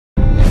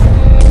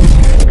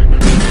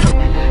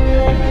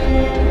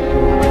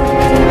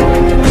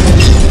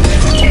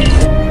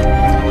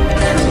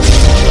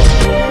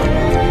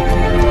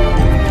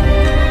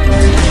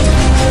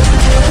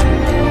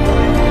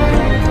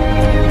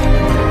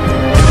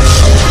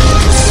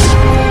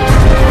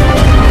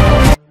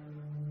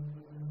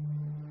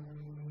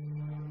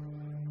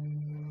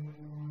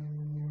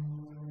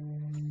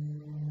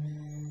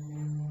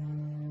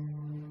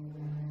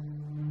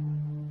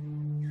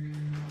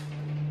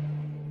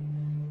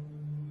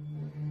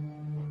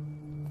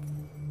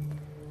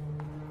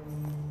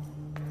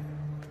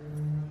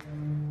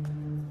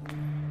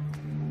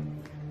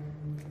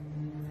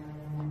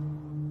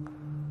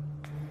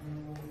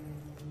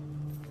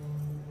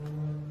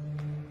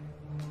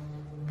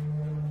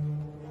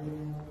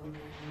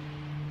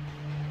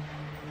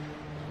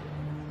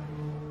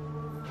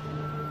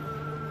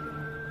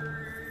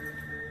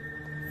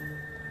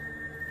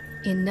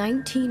In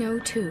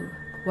 1902,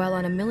 while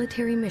on a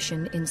military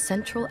mission in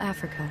Central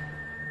Africa,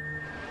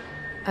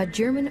 a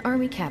German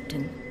army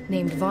captain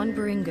named von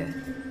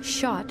Virunga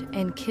shot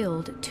and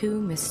killed two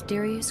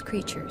mysterious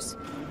creatures.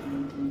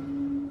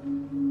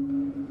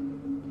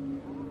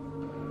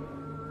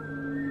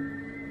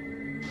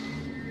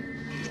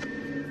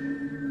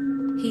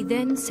 He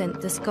then sent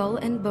the skull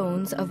and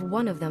bones of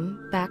one of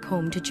them back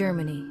home to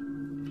Germany.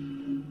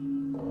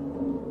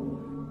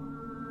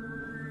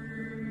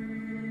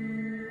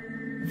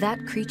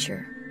 That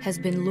creature has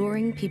been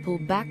luring people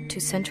back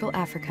to Central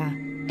Africa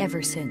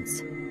ever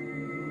since.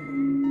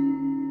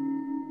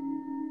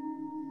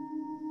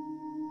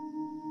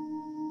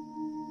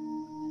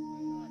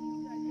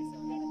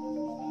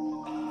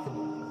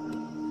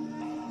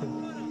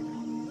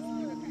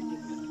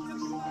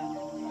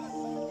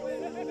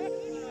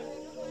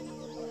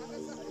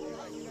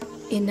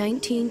 In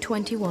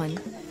 1921,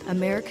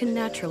 American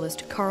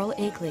naturalist Carl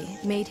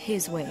Akeley made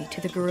his way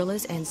to the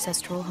gorilla's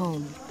ancestral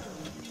home.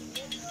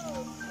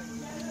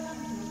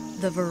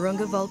 The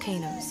Virunga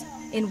volcanoes,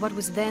 in what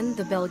was then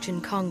the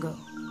Belgian Congo.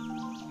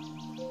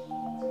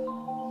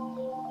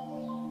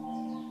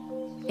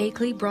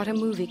 Akeley brought a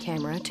movie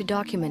camera to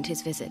document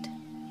his visit,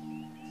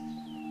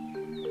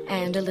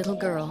 and a little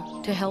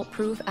girl to help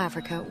prove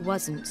Africa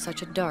wasn't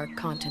such a dark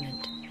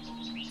continent.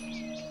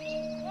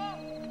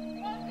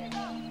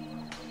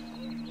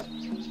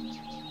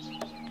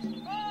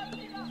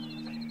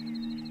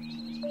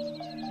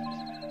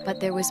 But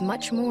there was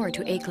much more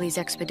to Akeley's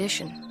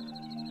expedition.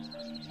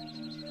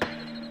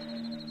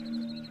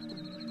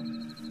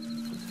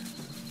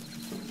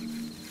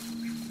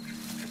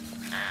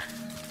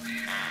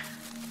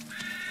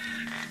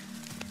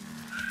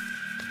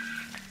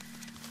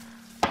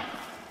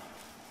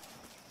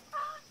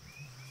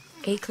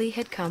 Akeley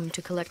had come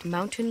to collect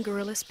mountain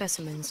gorilla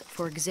specimens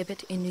for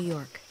exhibit in New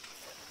York.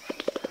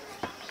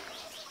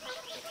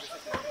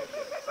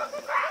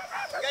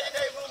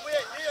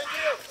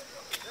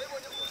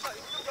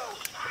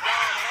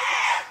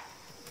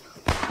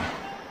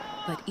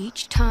 But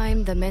each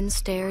time the men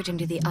stared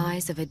into the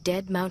eyes of a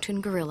dead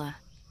mountain gorilla,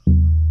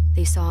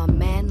 they saw a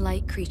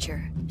man-like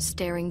creature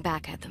staring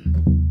back at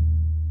them.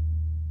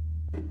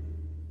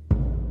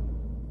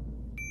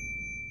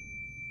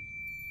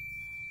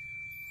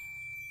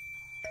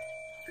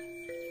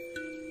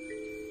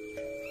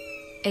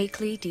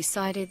 Akeley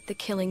decided the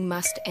killing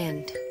must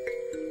end.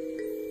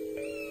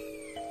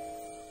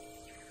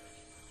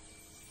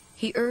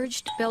 He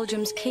urged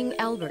Belgium's King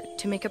Albert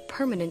to make a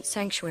permanent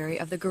sanctuary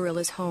of the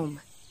gorilla's home.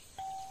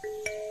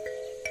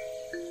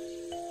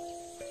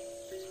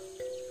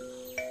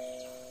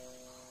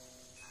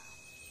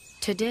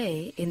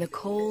 Today, in the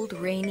cold,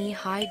 rainy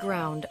high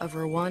ground of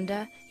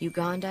Rwanda,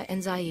 Uganda,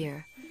 and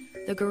Zaire,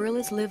 the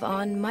gorillas live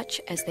on much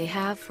as they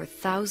have for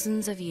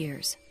thousands of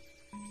years.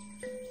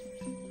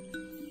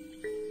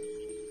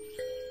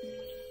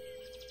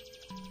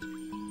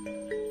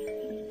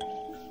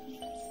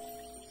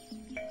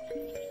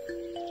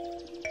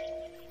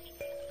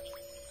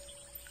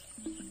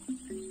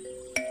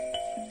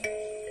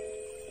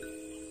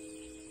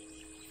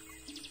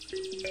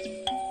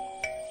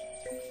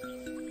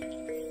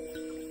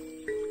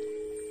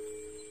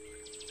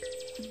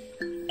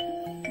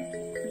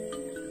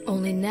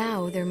 Only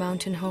now their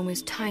mountain home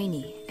is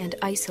tiny and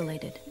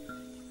isolated,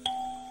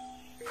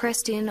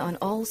 pressed in on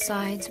all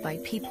sides by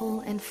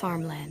people and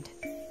farmland.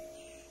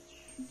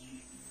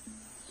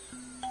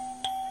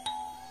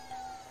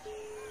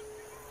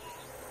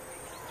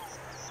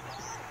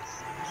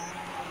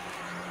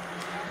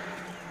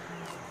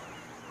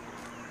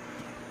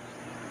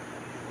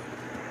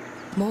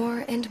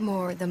 More and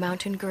more, the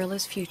mountain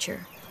gorilla's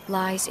future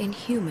lies in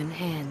human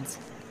hands.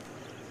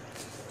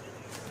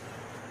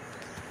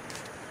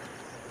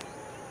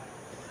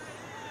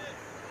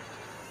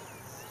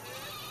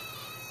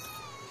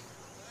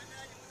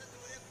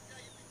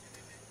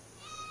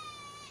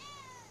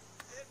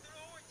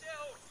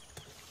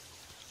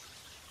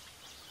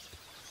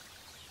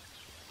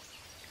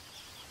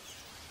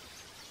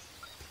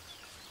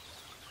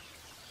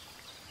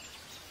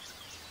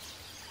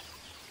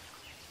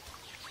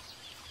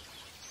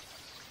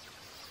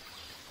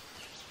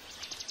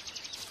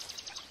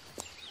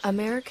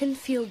 American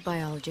field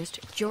biologist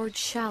George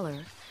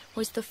Schaller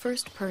was the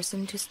first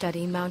person to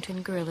study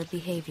mountain gorilla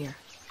behavior.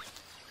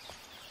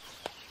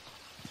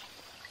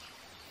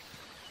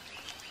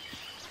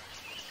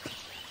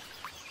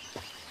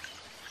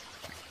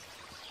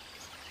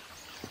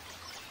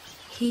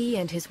 He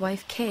and his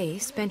wife Kay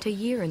spent a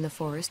year in the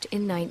forest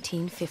in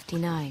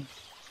 1959.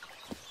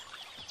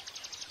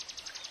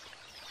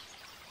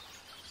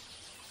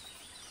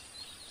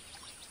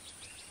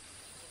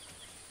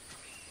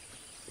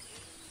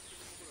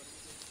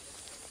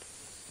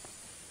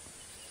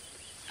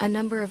 A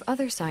number of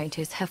other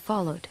scientists have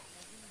followed.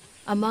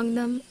 Among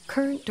them,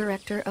 current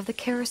director of the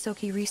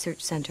Karasoke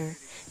Research Center,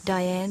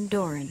 Diane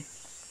Doran.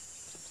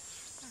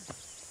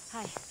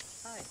 Hi.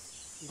 Hi.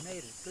 You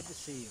made it. Good to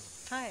see you.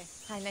 Hi.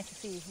 Hi, nice to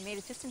see you. You made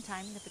it just in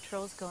time. The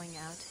patrol's going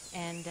out,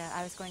 and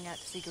I was going out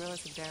to see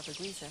gorillas with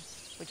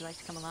Barabagwiza. Would you like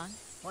to come along?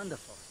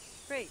 Wonderful.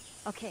 great.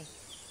 Okay.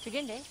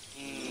 Tugende.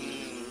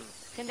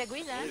 Ganda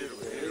guida.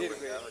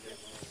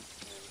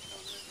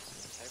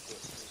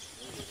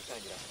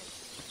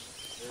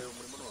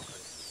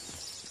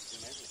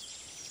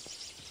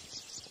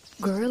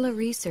 Gorilla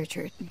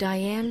researcher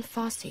Diane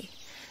Fossey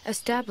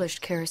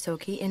established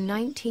Karasoke in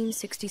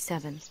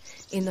 1967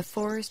 in the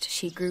forest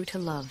she grew to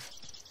love.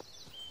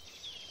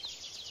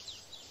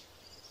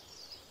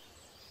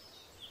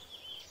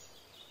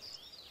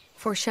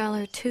 For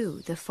Schaller,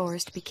 too, the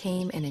forest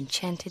became an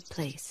enchanted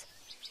place.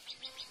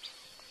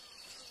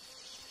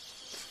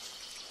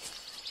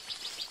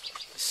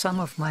 Some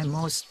of my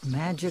most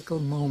magical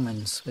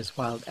moments with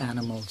wild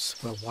animals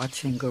were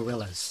watching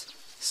gorillas,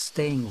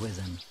 staying with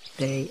them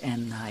day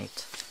and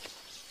night.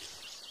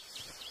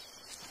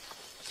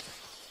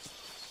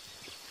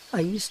 I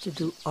used to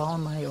do all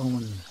my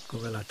own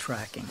gorilla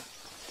tracking.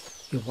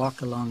 You walk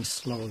along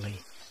slowly,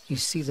 you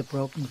see the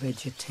broken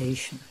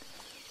vegetation,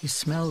 you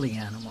smell the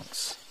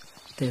animals.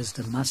 There's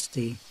the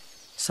musty,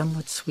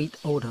 somewhat sweet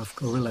odor of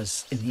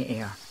gorillas in the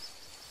air.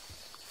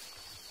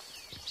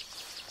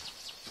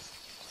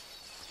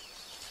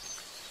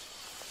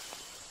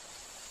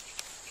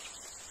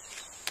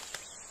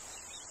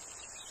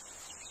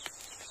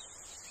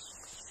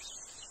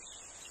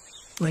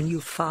 When you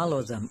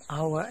follow them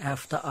hour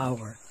after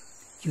hour,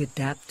 you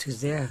adapt to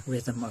their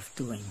rhythm of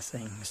doing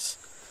things.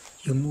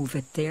 You move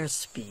at their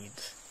speed.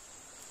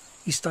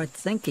 You start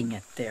thinking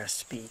at their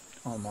speed,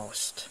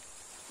 almost.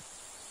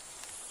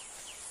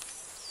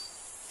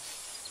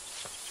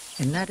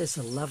 And that is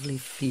a lovely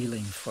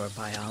feeling for a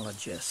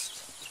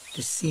biologist,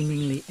 to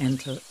seemingly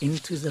enter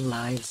into the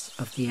lives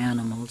of the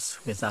animals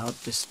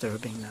without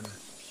disturbing them.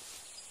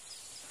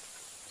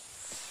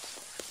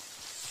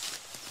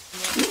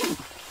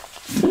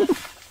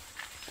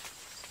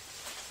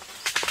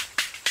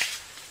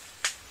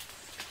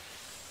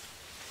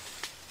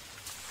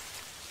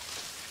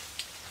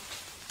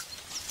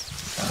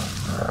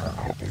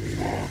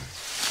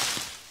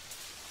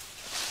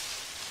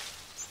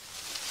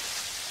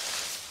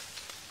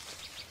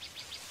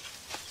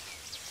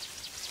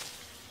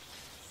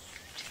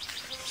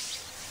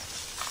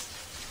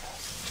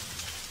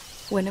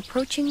 When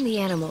approaching the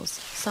animals,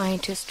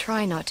 scientists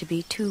try not to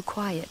be too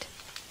quiet.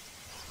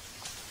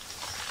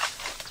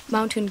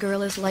 Mountain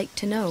gorillas like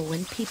to know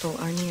when people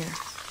are near.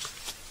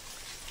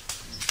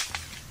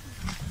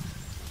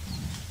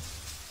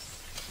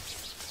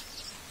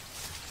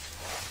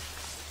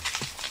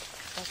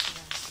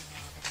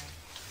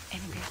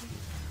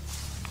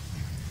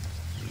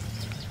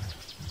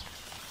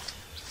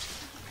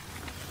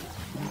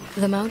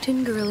 The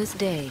mountain gorilla's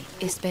day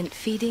is spent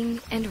feeding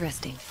and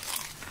resting.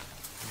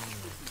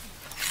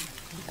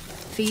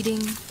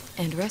 Feeding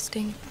and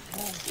resting,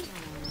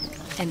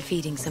 and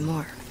feeding some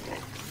more.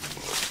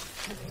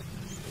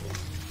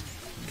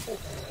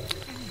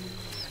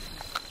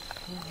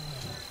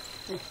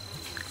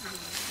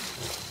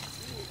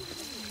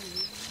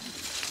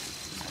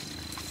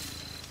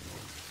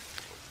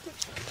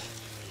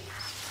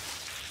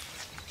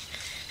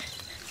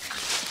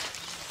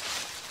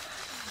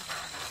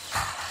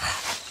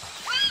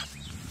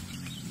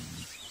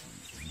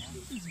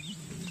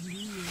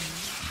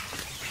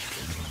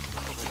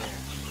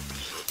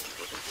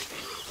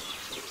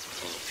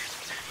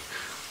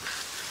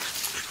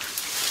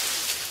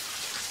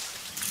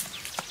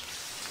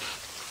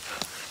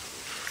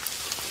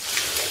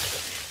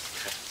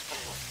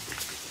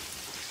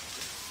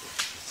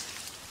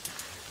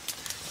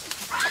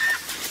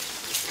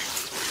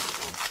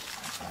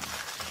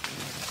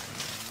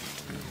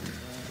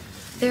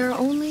 There are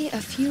only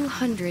a few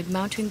hundred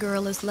mountain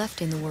gorillas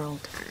left in the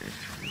world.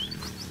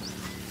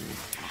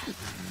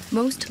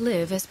 Most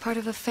live as part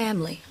of a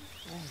family.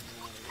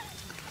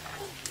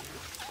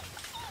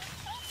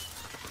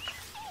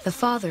 The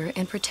father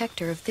and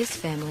protector of this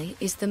family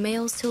is the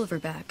male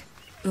silverback,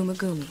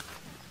 Umagumi.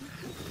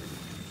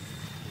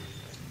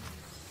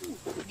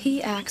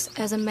 He acts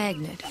as a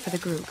magnet for the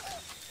group.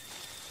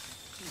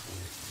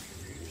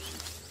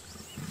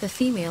 The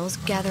females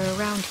gather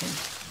around him.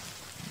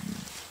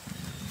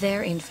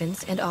 Their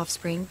infants and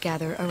offspring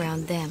gather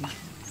around them.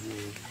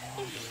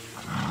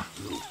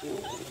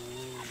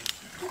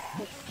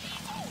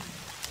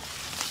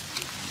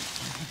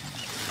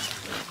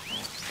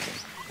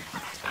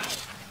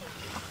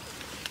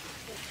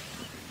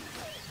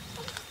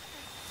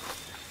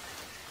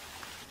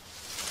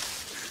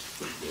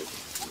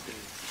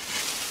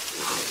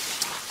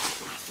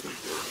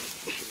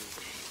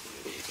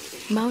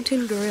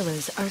 Mountain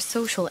gorillas are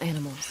social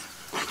animals.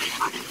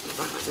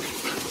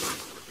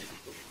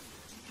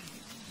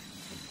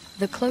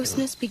 The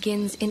closeness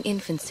begins in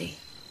infancy.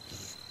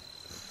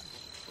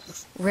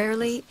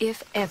 Rarely,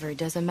 if ever,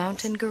 does a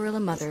mountain gorilla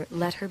mother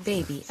let her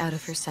baby out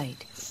of her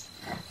sight.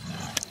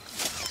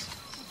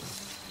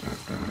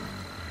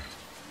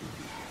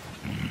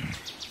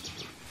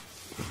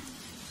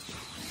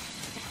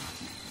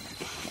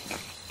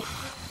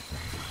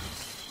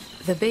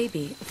 The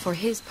baby, for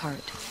his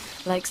part,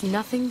 likes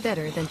nothing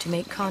better than to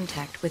make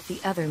contact with the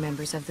other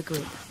members of the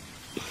group.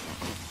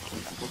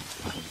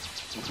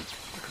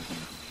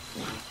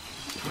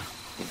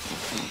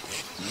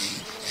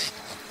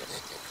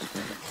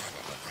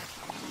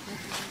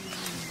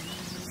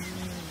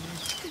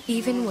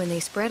 Even when they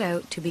spread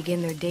out to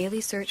begin their daily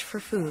search for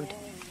food,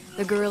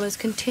 the gorillas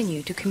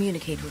continue to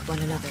communicate with one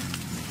another.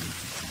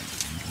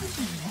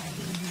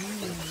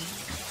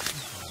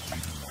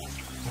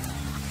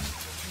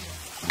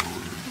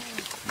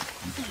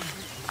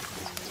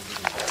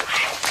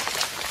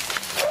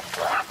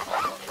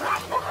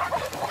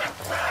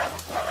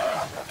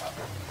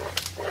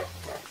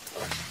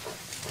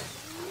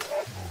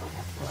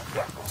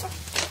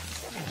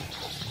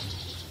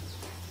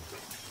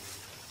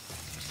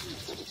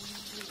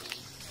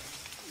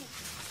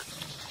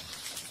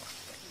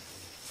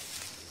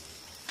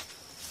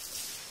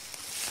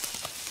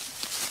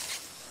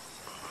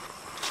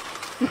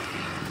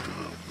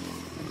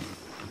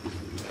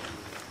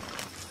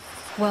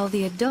 While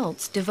the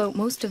adults devote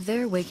most of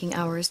their waking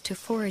hours to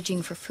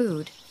foraging for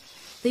food,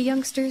 the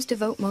youngsters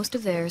devote most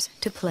of theirs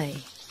to play.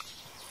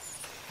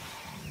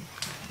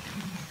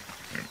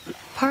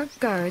 Park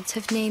guards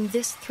have named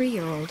this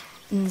 3-year-old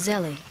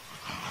Nzeli.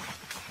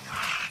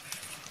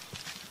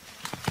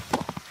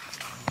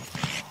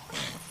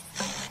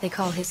 They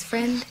call his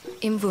friend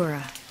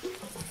Imvura.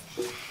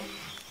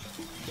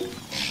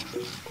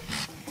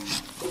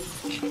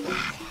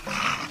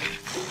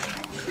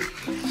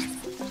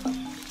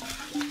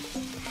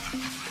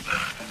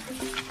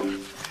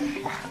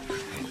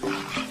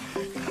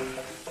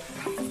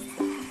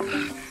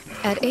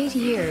 At 8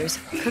 years,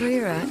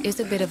 Karira is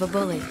a bit of a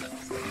bully.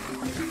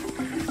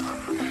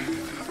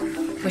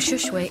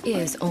 Mashushwe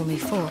is only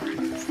 4.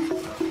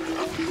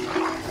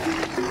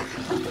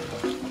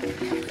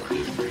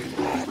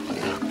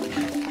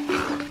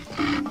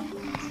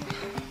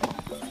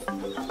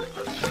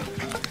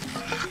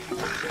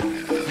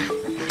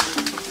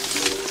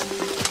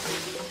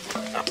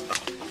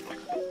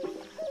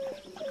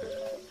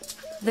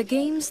 The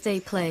games they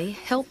play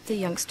help the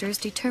youngsters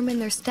determine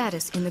their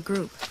status in the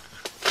group.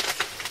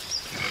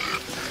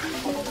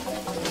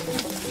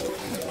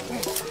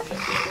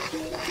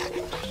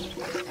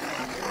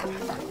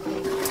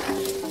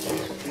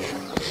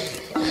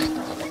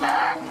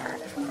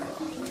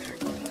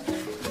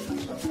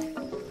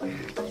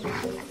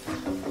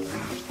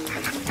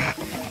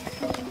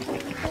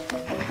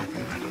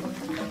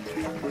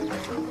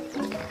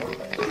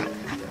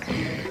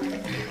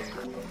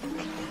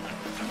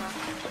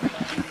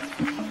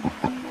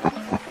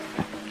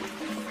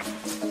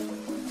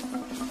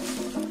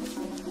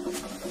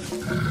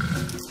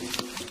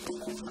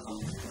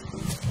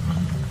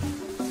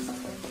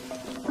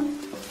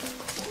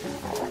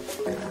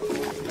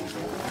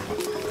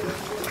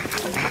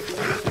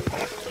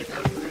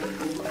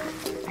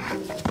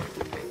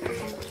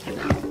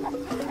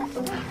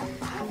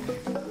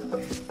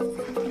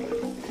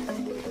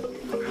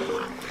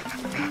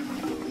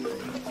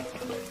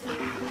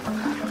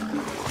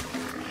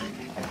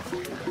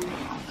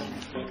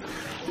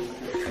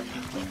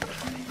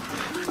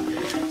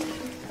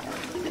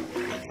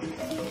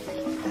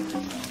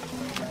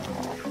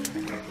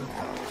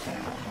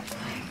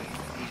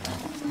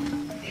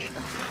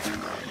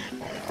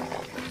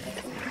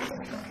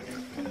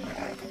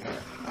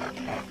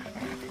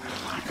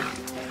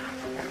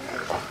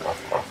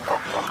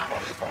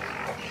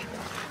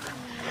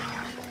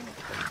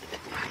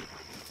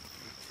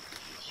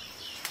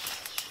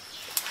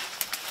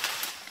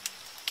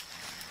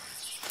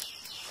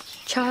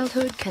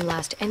 Childhood can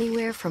last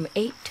anywhere from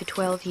 8 to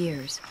 12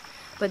 years,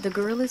 but the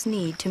gorillas'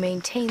 need to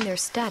maintain their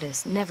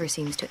status never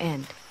seems to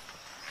end.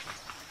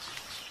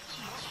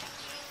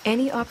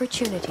 Any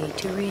opportunity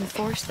to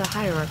reinforce the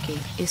hierarchy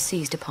is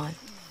seized upon.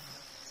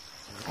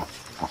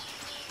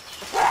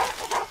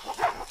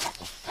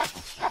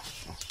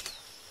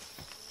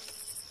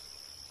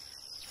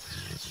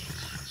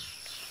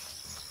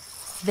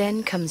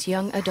 Then comes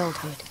young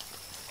adulthood.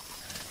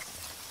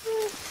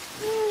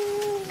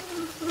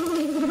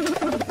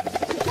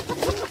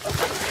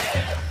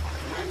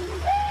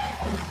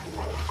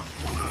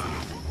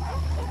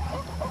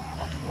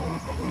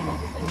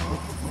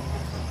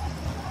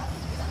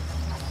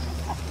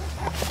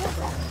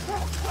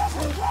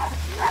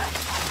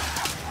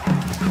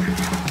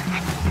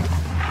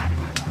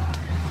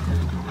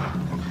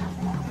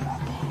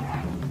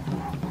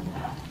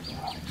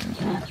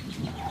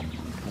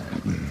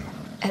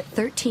 At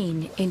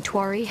 13,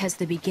 Intwari has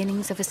the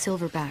beginnings of a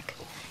silverback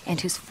and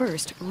his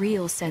first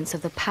real sense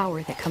of the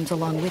power that comes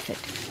along with it.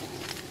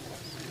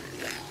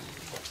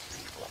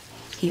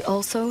 He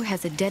also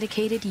has a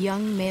dedicated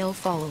young male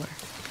follower.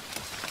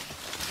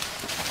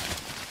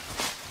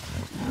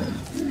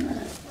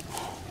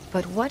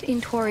 But what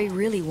Intwari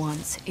really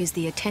wants is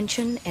the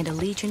attention and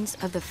allegiance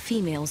of the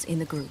females in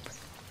the group.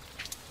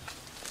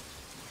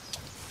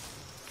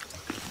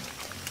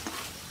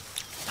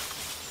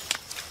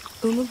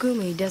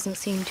 Umugumi doesn't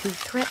seem too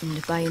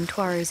threatened by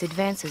Intwari's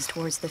advances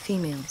towards the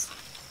females.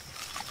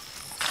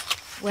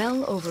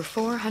 Well over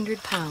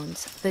 400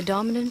 pounds, the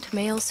dominant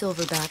male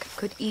silverback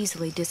could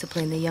easily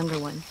discipline the younger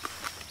one,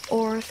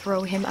 or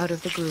throw him out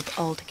of the group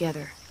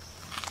altogether.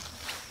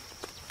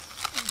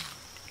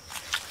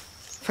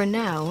 For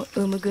now,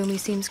 Umugumi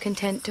seems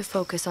content to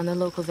focus on the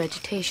local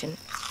vegetation,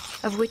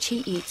 of which he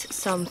eats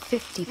some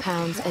 50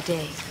 pounds a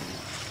day.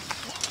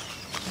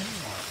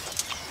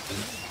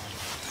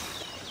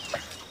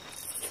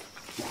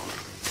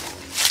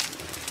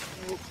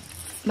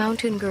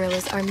 Mountain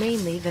gorillas are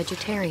mainly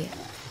vegetarian,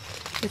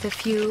 with a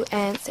few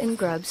ants and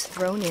grubs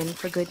thrown in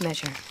for good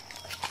measure.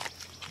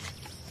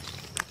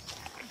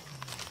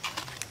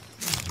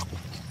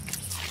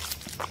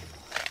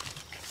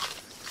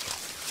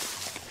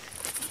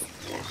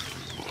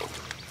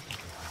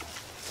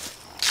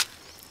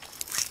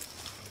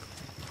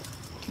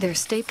 Their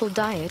staple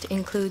diet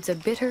includes a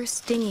bitter,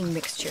 stinging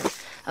mixture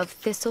of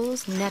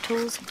thistles,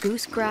 nettles,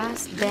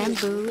 goosegrass,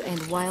 bamboo,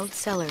 and wild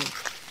celery.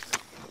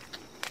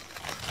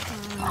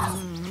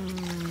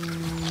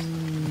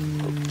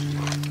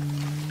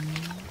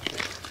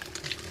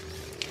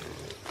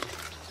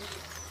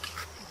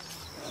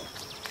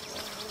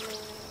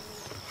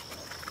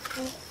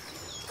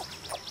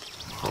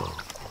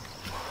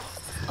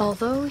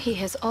 Although he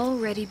has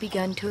already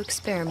begun to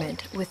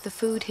experiment with the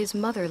food his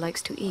mother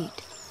likes to eat,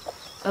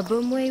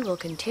 Abumwe will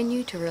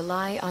continue to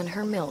rely on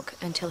her milk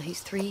until he's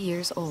 3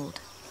 years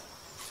old.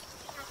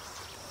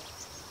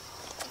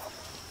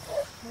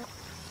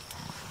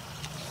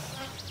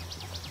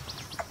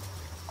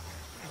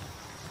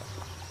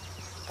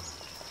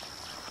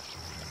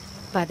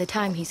 By the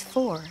time he's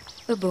 4,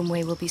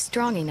 Abumwe will be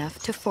strong enough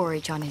to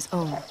forage on his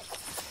own.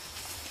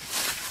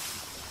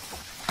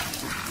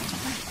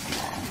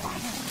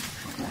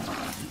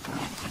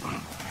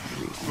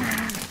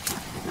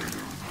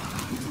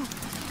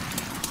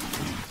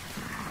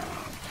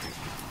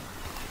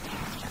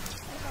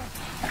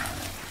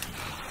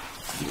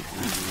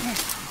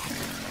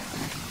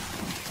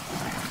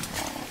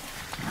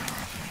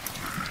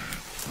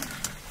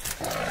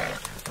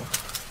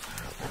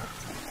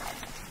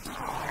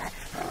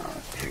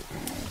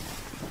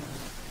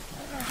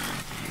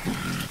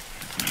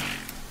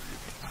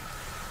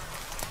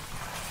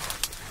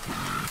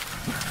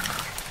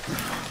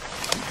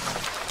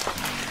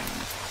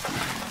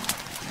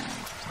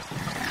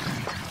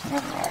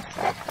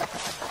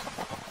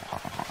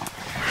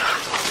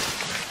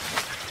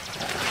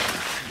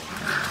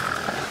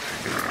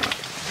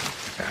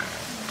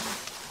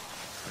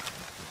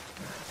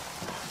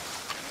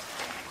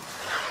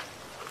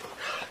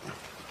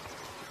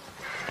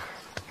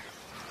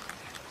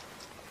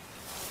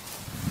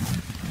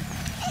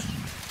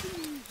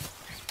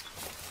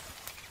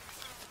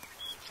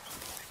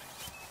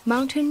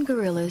 Mountain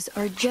gorillas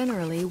are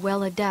generally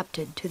well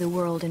adapted to the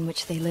world in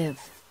which they live.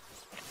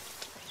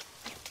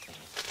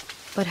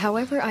 But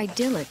however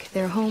idyllic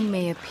their home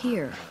may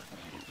appear,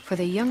 for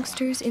the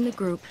youngsters in the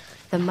group,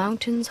 the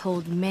mountains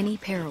hold many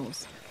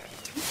perils.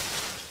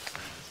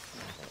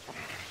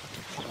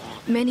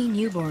 Many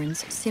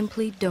newborns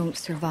simply don't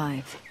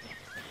survive.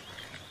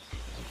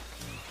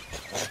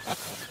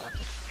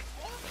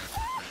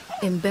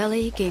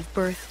 Mbele gave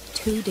birth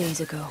 2 days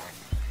ago.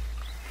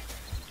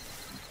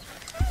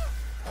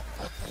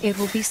 It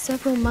will be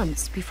several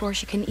months before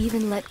she can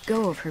even let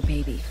go of her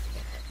baby,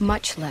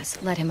 much less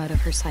let him out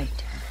of her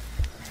sight.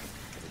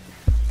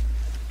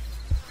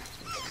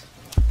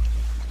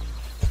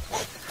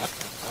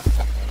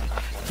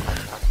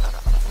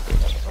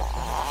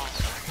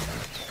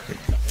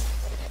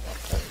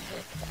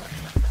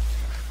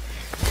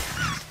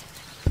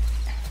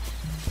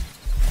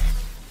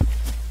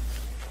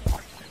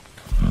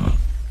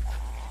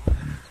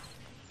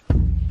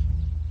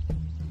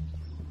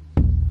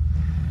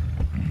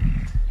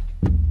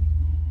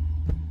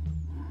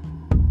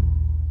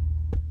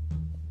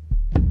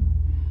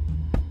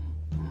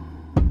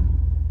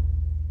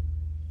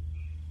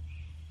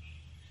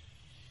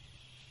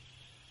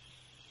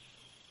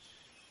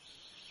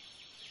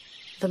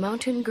 The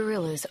mountain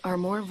gorillas are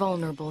more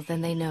vulnerable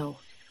than they know.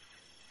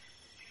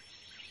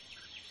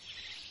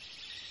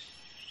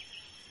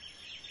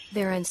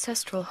 Their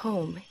ancestral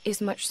home is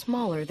much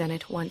smaller than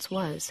it once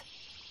was.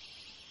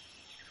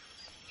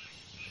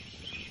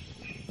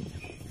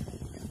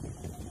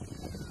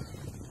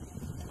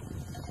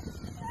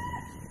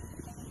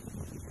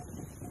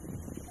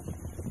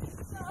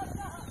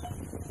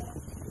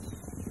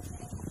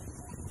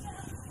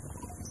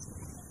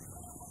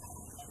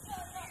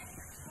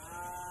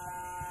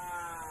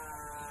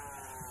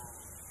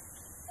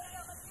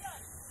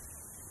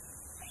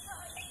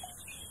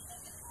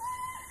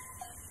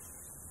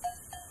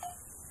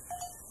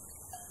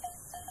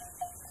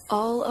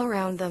 All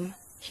around them,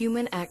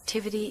 human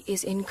activity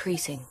is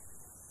increasing.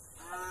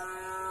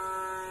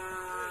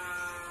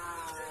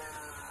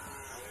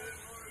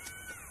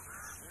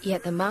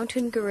 Yet the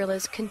mountain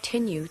gorillas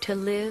continue to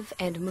live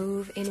and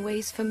move in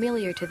ways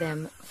familiar to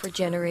them for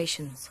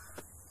generations.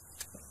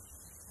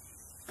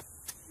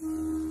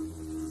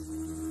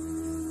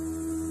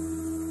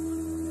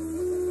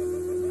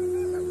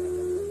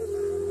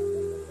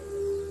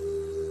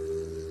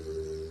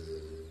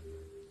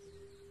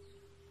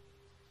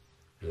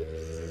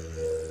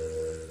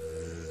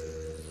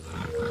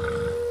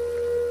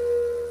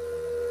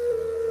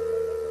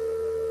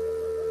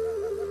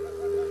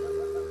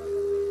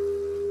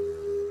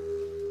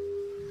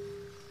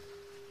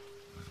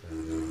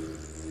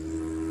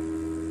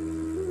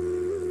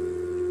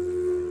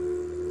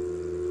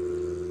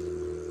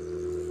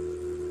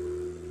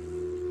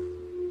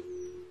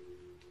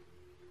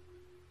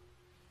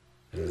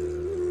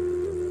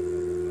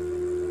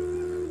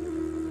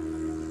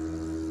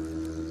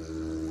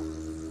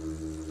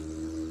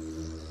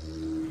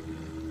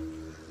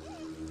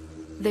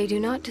 They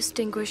do not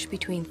distinguish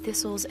between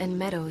thistles and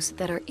meadows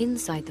that are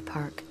inside the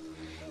park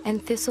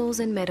and thistles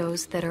and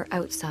meadows that are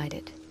outside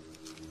it.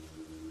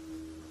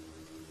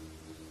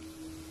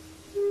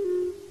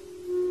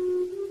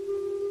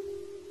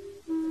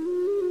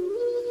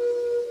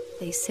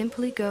 They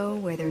simply go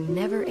where their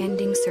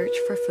never-ending search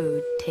for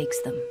food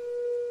takes them.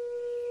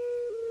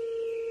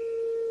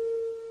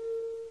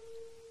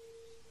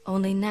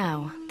 Only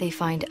now they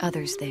find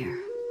others there.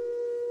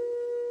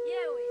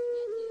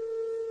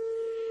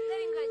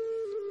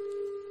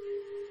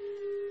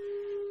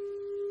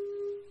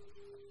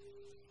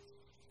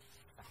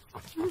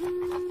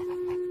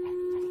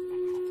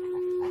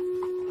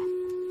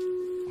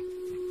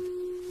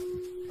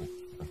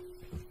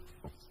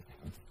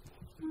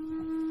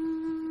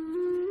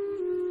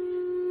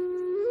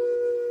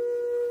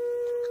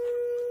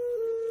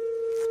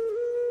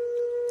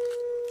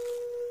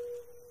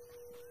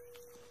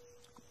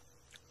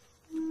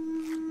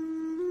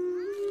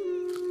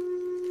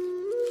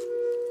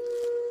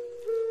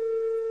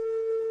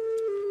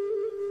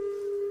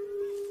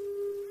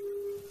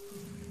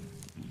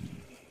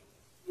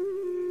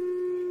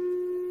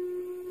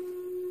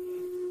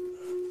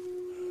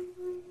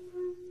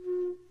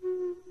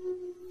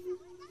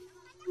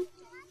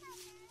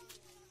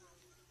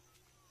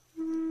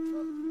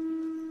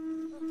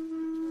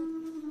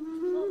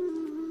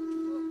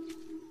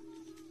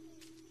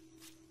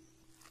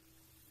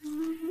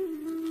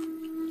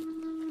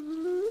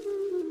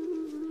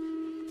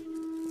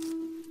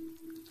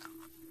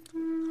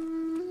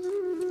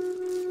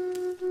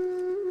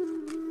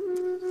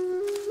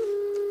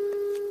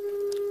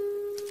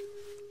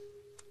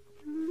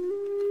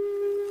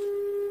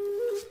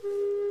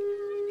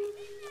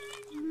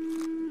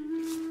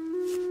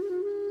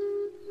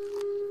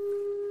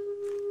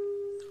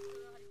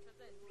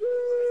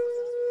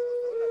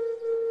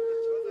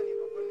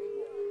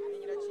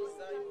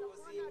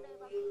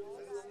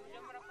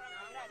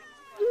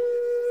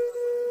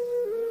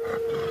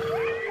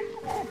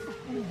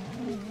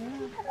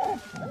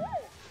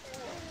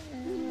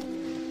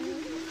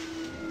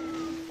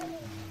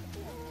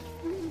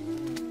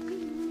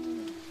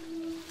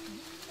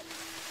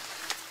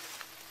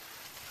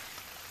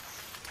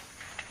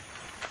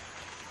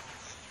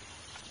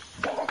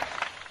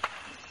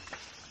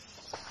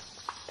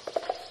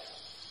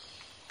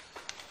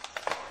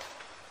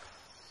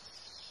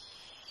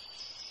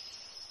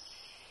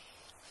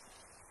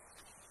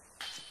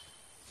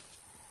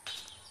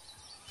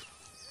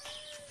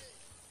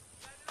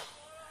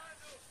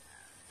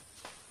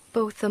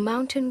 Both the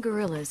mountain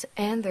gorillas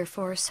and their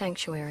forest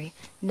sanctuary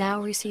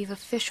now receive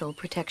official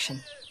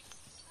protection.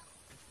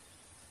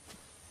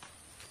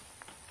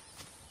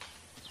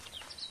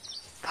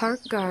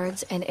 Park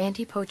guards and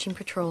anti-poaching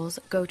patrols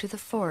go to the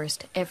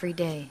forest every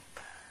day.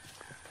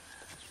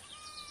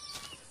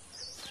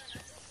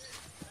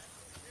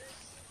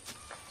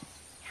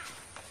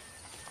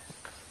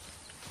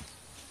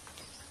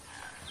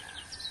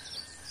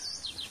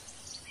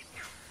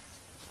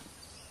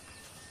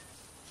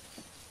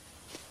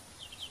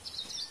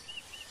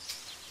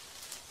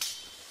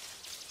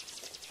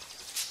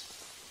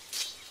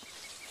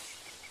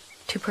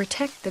 To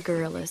protect the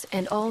gorillas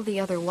and all the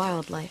other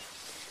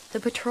wildlife, the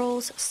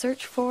patrols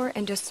search for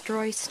and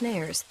destroy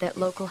snares that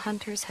local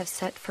hunters have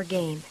set for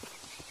game.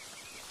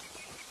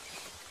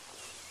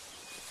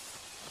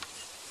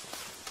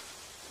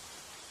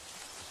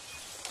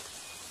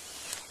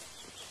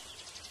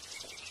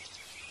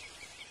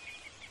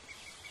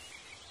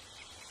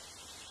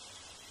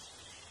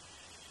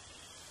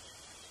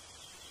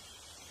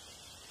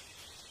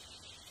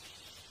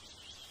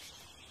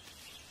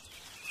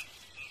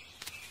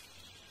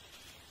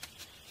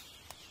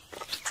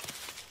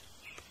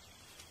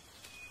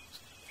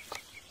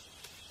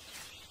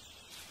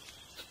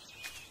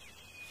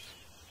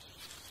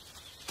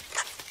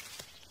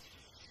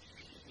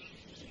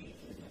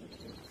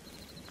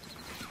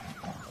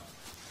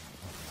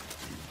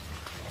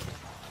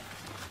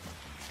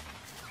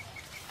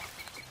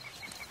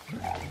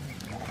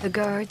 The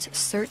guards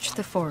search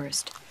the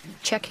forest,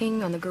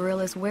 checking on the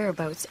gorillas'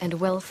 whereabouts and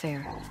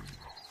welfare.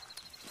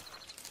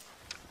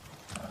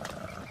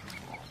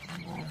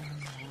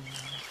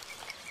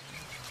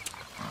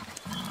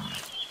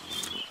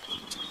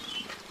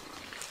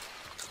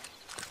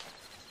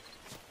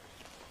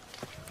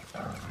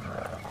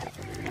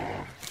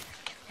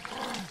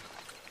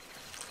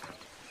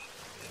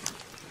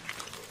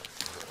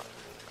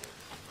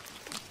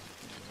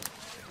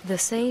 The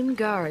same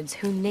guards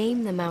who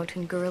name the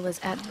mountain gorillas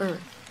at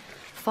birth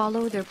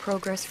follow their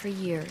progress for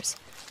years,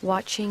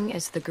 watching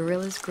as the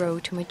gorillas grow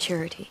to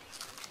maturity.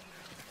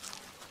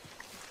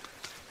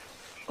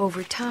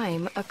 Over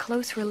time, a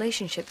close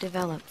relationship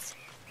develops,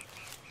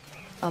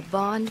 a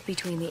bond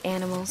between the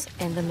animals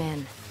and the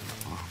men.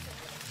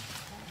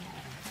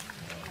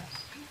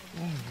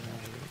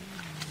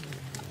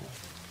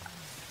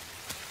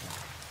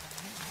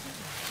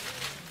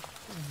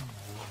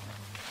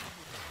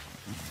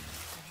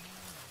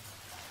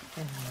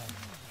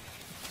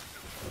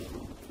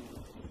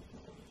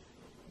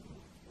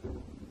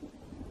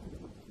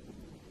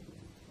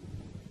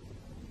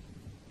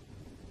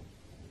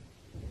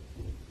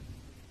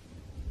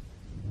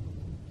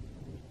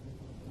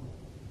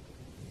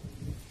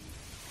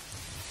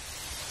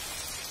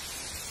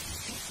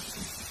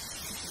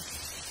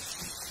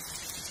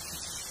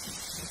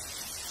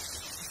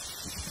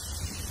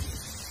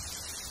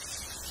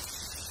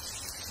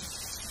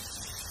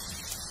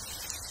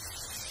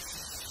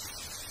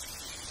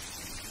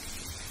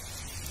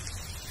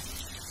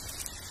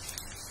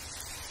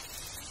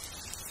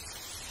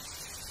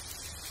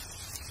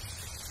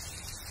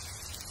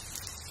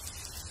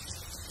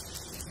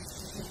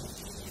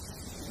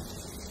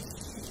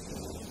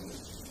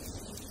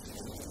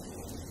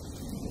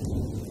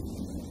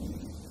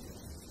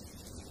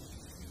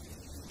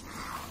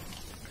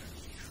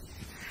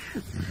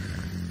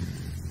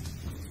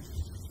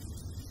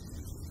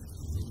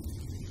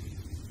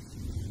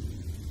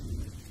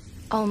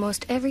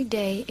 Almost every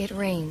day it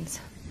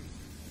rains.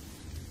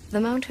 The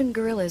mountain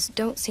gorillas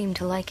don't seem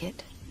to like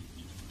it.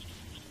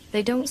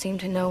 They don't seem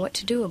to know what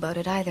to do about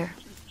it either,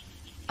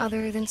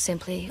 other than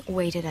simply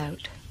wait it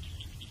out.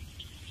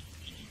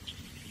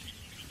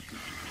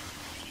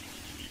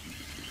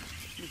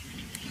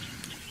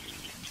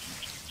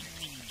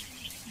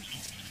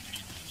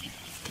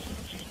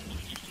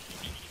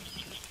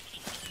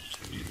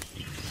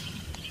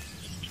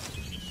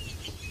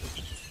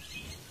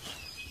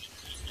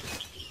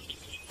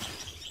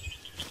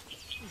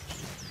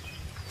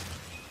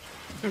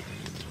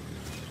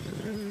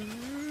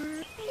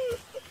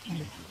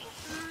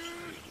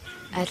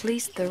 At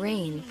least the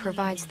rain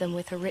provides them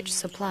with a rich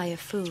supply of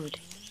food.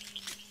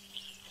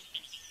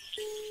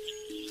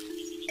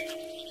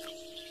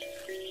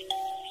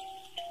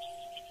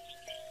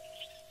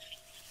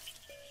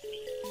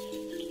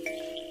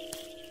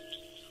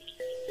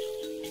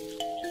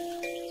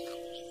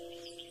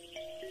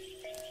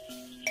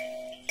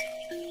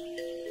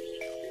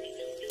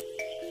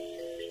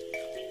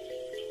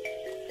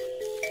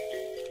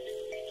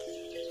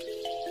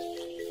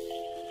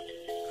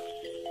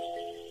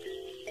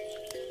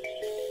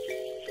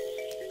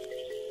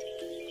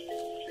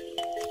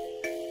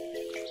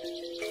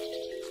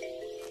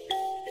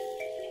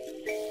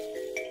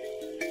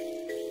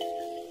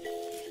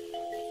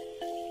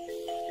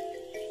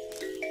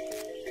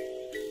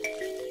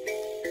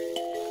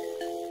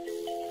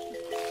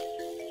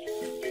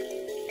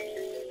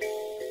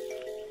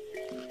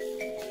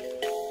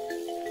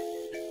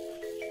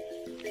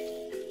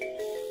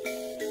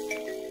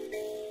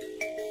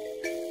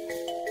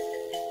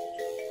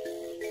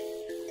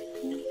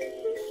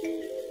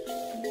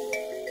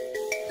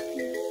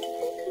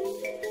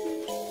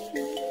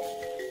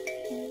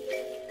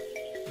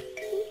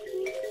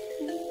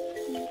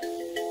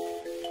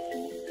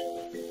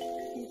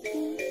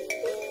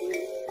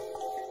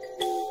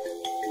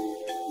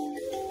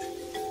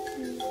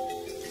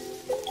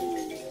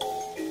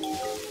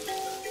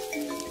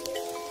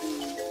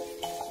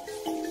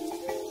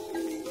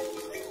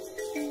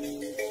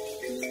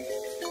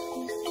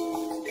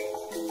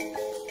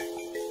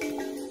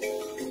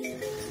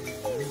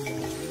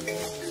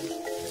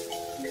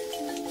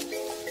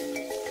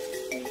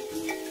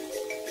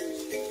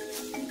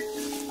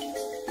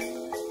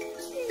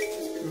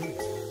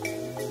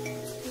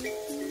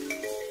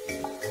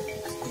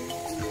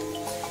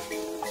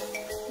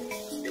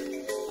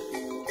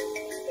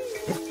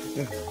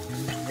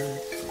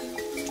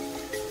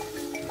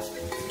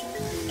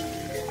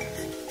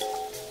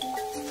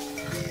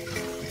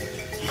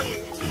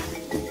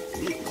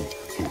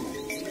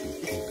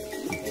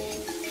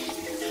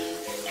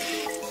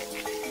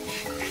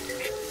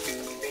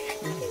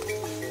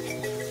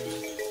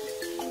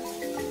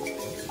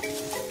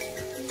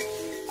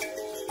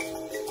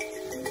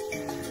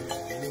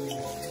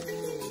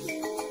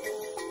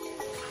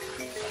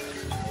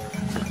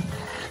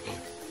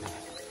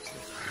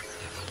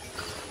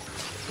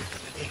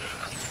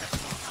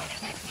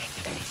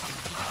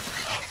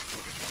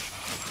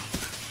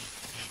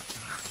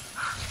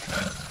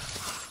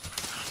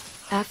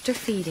 After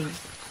feeding,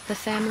 the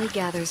family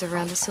gathers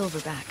around the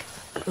silverback,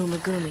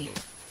 Umagumi.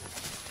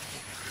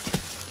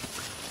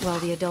 While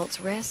the adults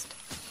rest,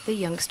 the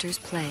youngsters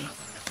play.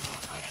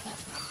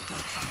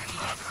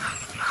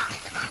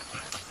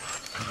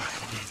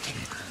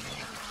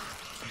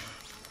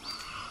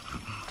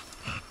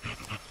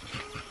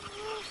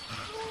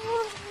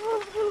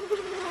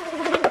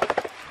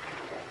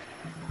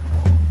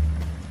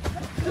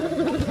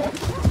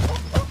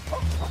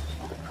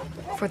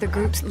 For the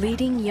group's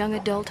leading young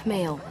adult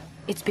male,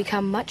 it's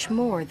become much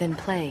more than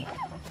play.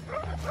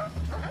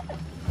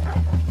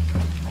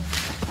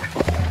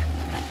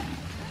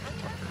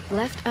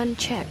 Left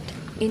unchecked,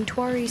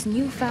 Intwari's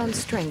newfound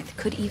strength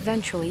could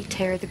eventually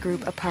tear the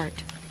group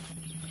apart.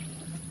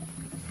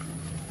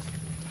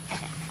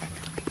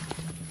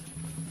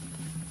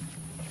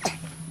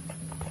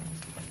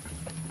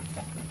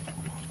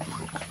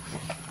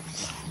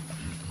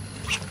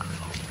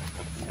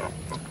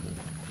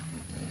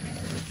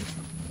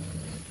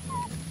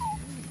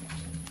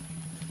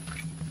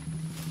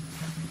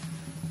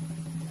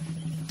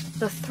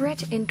 The threat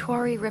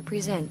Intwari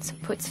represents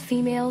puts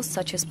females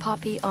such as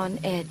Poppy on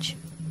edge.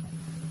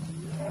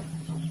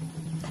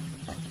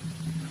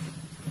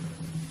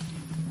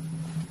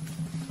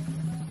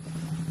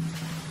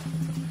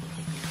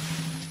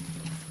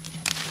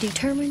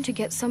 Determined to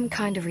get some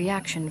kind of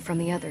reaction from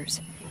the others,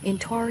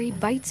 Intwari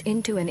bites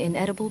into an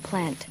inedible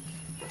plant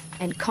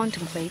and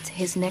contemplates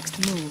his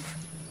next move.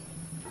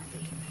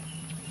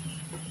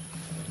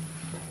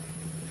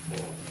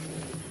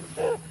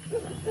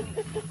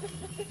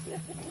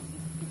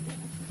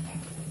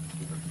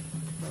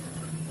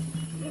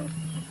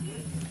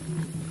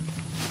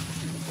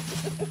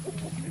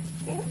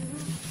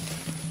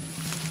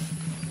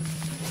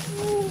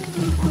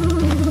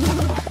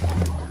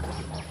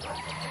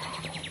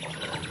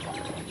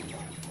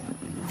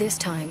 This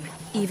time,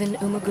 even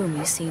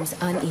Umagumi seems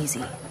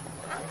uneasy.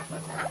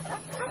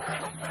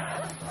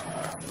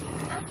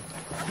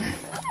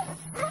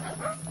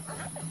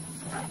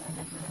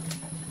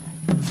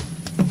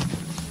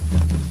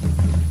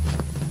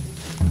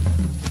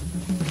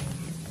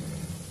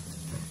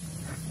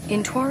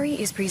 Intwari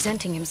is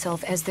presenting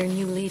himself as their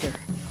new leader,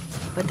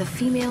 but the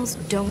females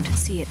don't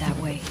see it that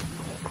way.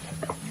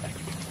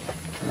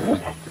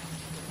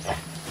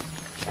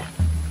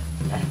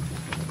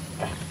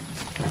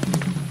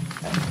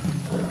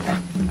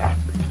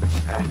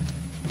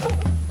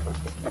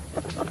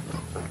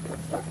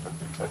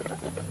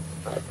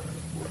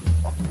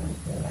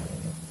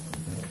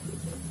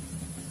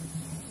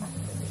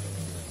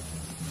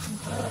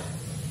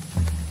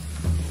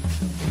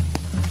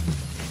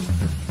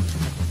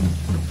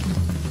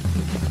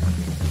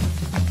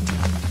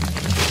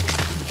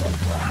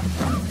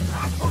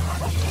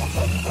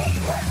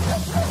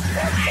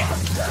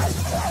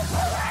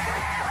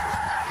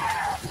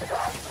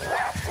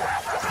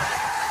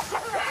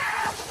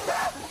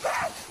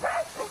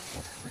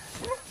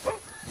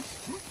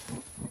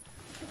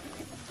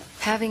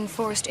 Having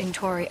forced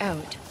Intwari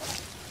out,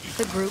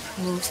 the group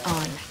moves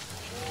on.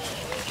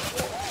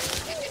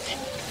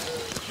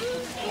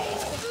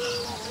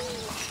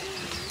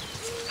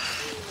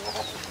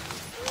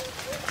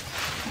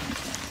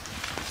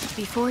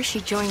 Before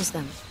she joins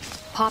them,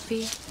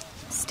 Poppy,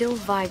 still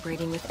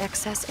vibrating with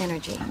excess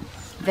energy,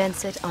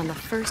 vents it on the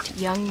first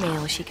young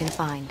male she can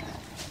find.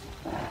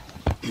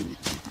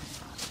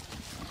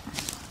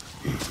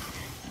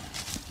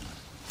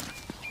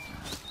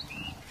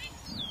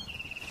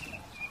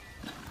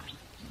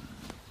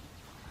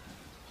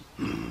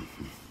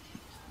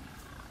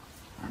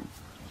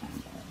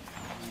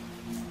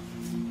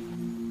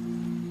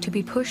 To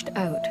be pushed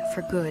out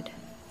for good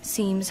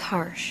seems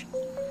harsh,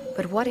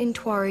 but what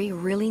Intwari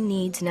really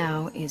needs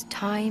now is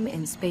time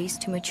and space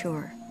to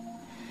mature,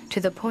 to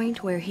the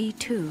point where he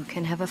too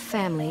can have a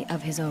family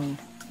of his own.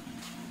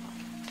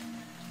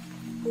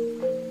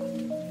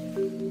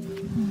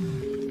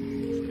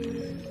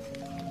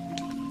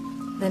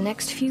 The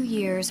next few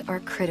years are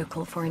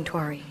critical for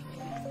Intwari.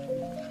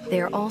 They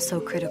are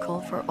also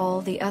critical for all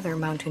the other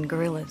mountain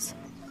gorillas.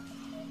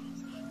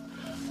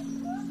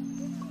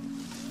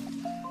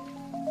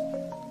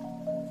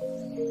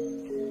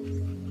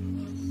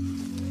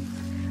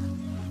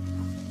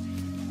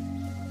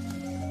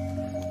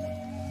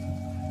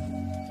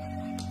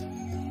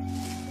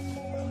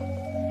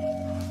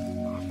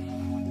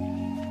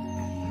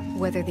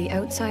 Whether the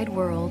outside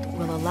world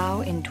will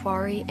allow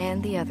Intwari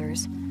and the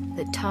others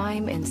the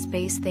time and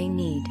space they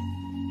need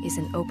is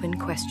an open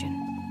question.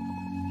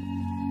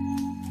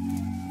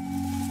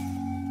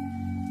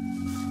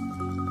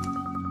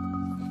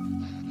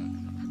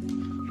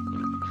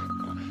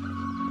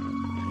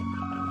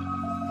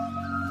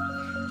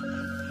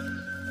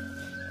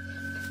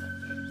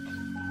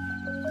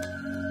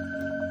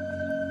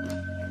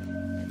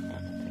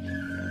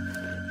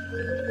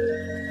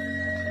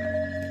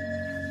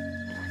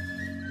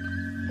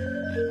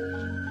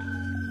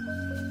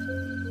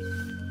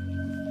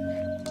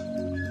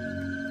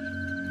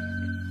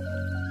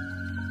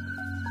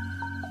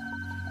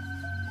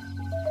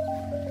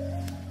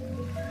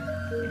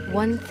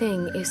 One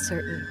thing is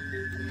certain.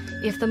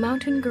 If the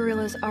mountain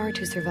gorillas are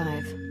to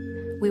survive,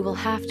 we will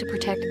have to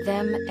protect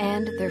them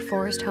and their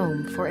forest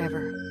home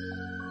forever.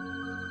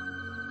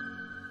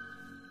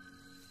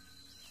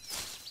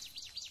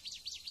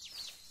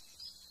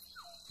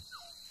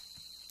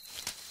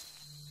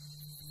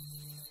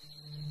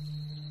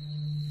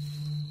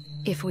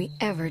 If we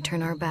ever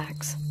turn our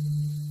backs,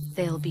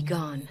 they'll be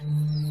gone.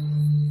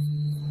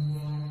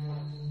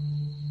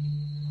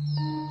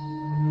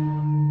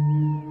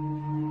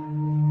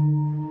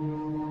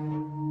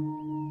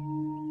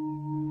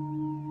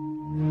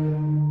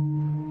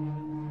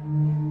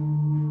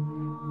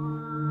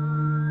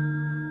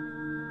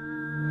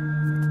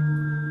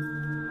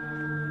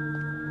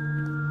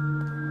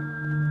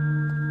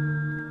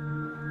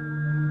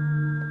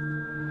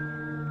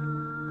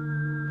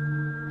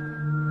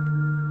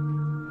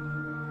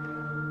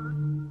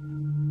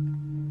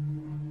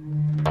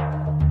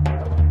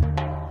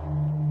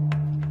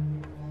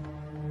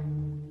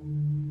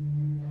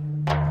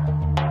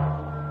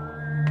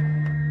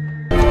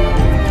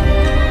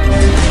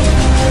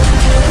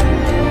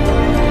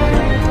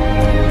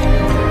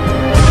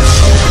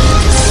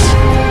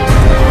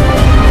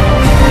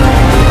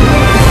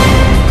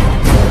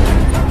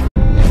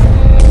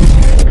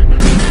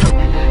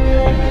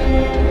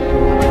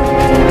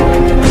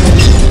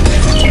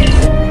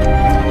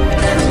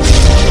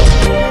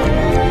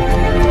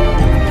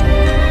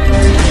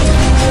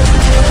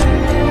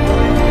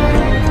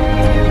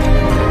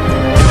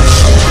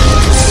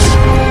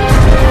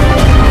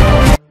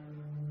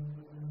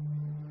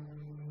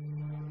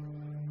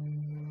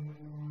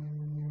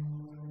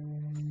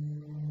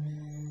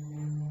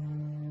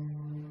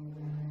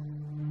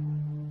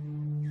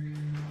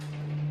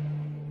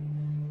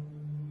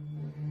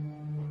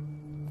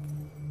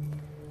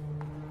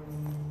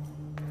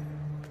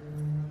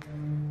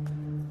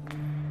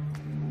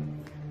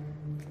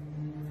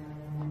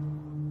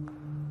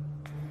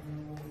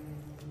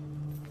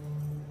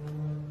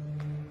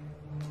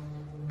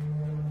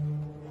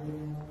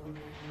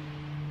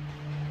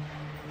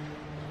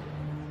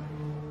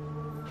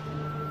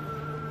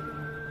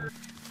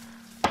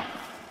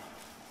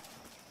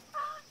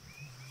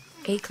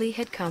 Akeley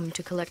had come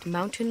to collect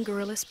mountain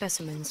gorilla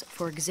specimens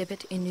for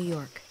exhibit in New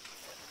York.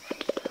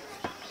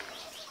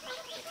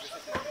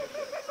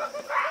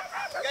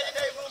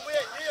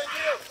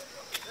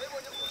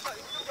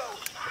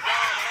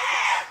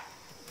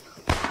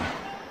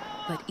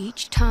 But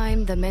each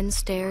time the men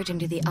stared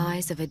into the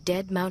eyes of a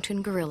dead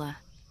mountain gorilla,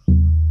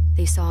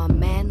 they saw a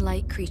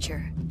man-like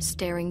creature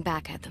staring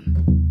back at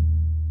them.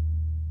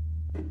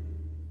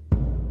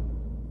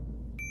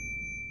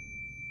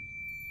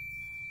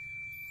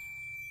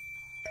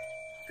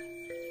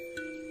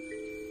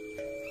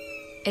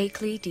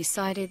 Akeley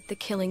decided the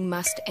killing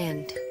must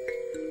end.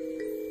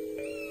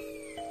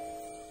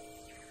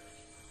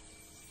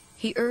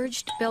 He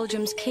urged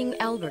Belgium's King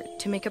Albert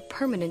to make a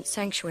permanent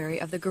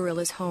sanctuary of the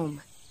gorilla's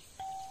home.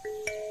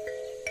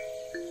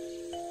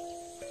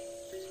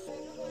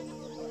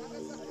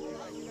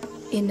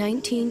 In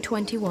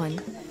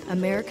 1921,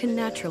 American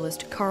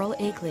naturalist Carl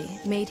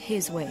Akeley made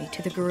his way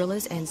to the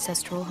gorilla's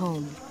ancestral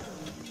home.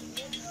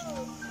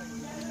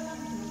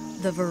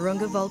 The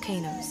Virunga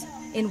volcanoes,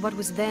 in what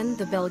was then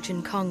the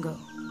Belgian Congo.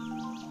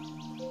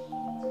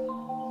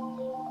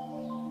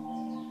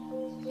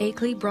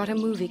 Akeley brought a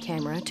movie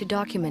camera to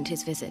document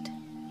his visit,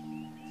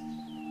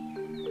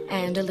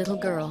 and a little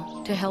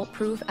girl to help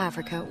prove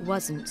Africa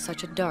wasn't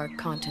such a dark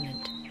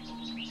continent.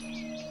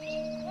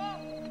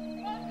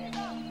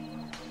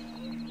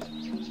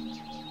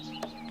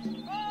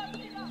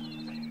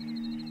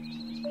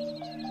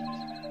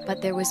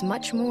 But there was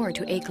much more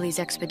to Akeley's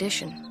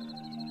expedition.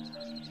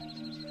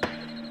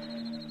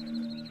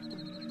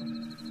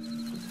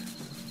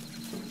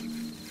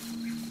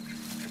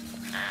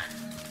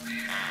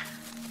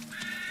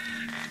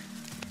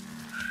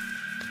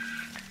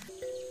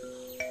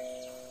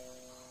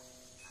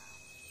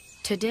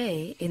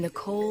 Today, in the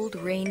cold,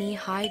 rainy,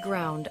 high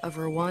ground of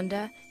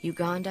Rwanda,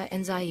 Uganda,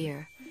 and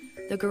Zaire,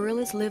 the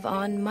gorillas live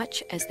on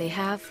much as they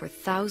have for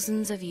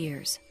thousands of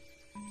years.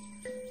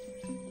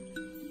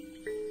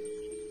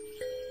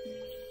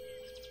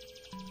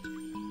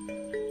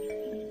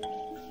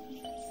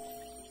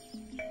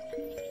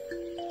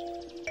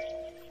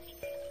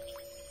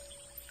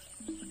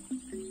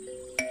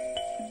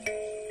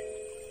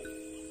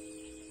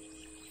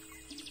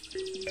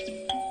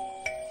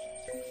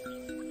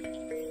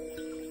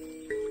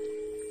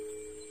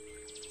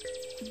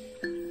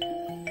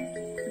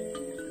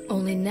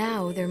 Only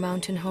now their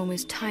mountain home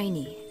is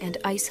tiny and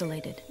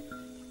isolated,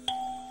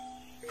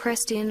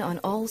 pressed in on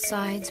all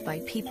sides by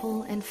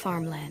people and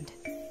farmland.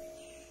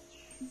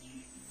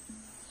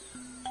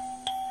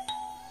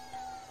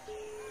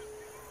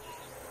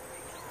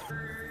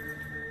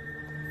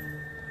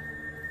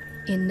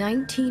 In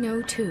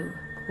 1902,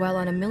 while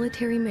on a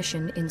military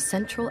mission in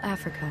Central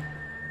Africa,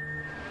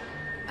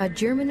 a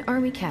German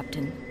army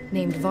captain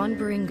named von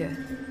Virunga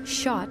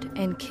shot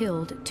and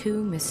killed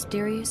two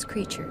mysterious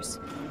creatures.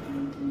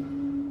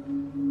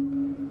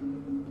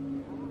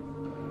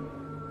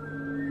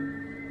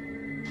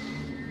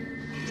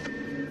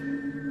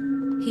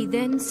 He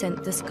then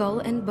sent the skull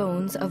and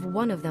bones of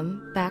one of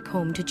them back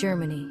home to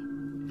Germany.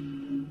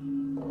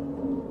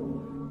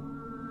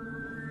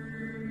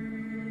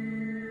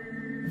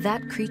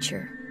 That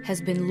creature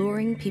has been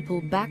luring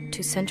people back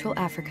to Central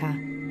Africa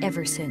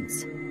ever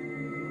since.